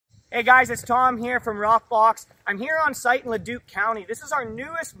Hey guys, it's Tom here from Rockbox. I'm here on site in Leduc County. This is our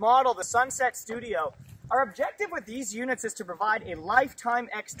newest model, the Sunset Studio. Our objective with these units is to provide a lifetime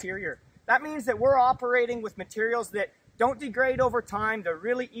exterior. That means that we're operating with materials that don't degrade over time. They're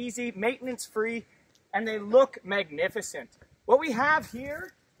really easy, maintenance-free, and they look magnificent. What we have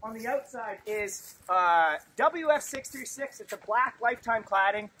here on the outside is WF636. It's a black lifetime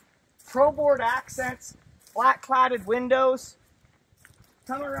cladding, ProBoard accents, black cladded windows.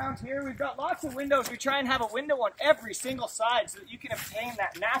 Come around here, we've got lots of windows. We try and have a window on every single side so that you can obtain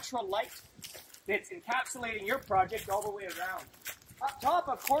that natural light that's encapsulating your project all the way around. Up top,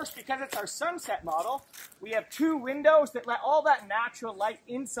 of course, because it's our Sunset model, we have two windows that let all that natural light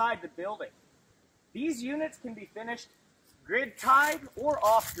inside the building. These units can be finished grid-tied or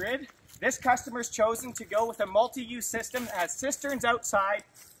off-grid. This customer's chosen to go with a multi-use system that has cisterns outside,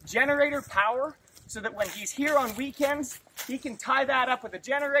 generator power, so that when he's here on weekends, he can tie that up with a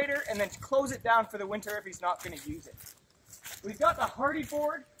generator and then close it down for the winter if he's not going to use it. We've got the Hardy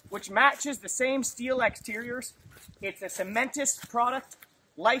board, which matches the same steel exteriors. It's a cementous product,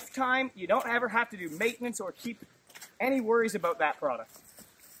 lifetime. You don't ever have to do maintenance or keep any worries about that product.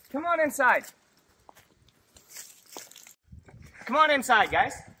 Come on inside. Come on inside,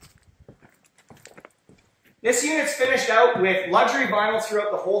 guys. This unit's finished out with luxury vinyl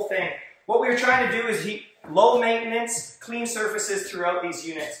throughout the whole thing. What we're trying to do is heat low maintenance, clean surfaces throughout these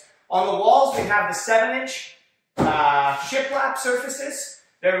units. On the walls, we have the 7-inch shiplap surfaces.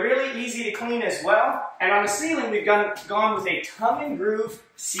 They're really easy to clean as well. And on the ceiling, we've gone with a tongue and groove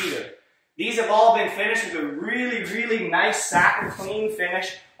cedar. These have all been finished with a really, really nice satin clean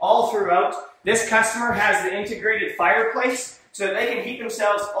finish all throughout. This customer has the integrated fireplace so that they can heat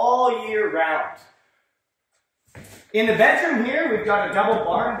themselves all year round. In the bedroom here, we've got a double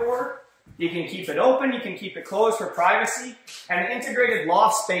barn door. You can keep it open, you can keep it closed for privacy, and an integrated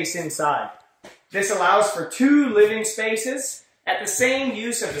loft space inside. This allows for 2 living spaces at the same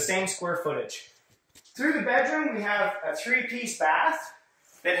use of the same square footage. Through the bedroom, we have a 3-piece bath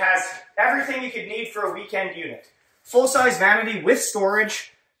that has everything you could need for a weekend unit. Full-size vanity with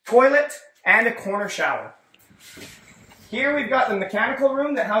storage, toilet, and a corner shower. Here we've got the mechanical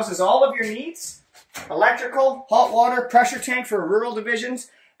room that houses all of your needs. Electrical, hot water, pressure tank for rural divisions,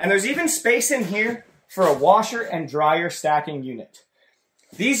 and there's even space in here for a washer and dryer stacking unit.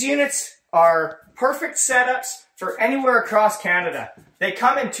 These units are perfect setups for anywhere across Canada. They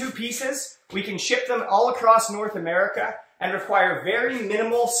come in 2 pieces. We can ship them all across North America and require very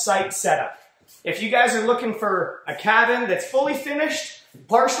minimal site setup. If you guys are looking for a cabin that's fully finished,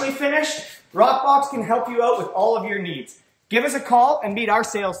 partially finished, Rockbox can help you out with all of your needs. Give us a call and meet our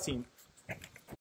sales team.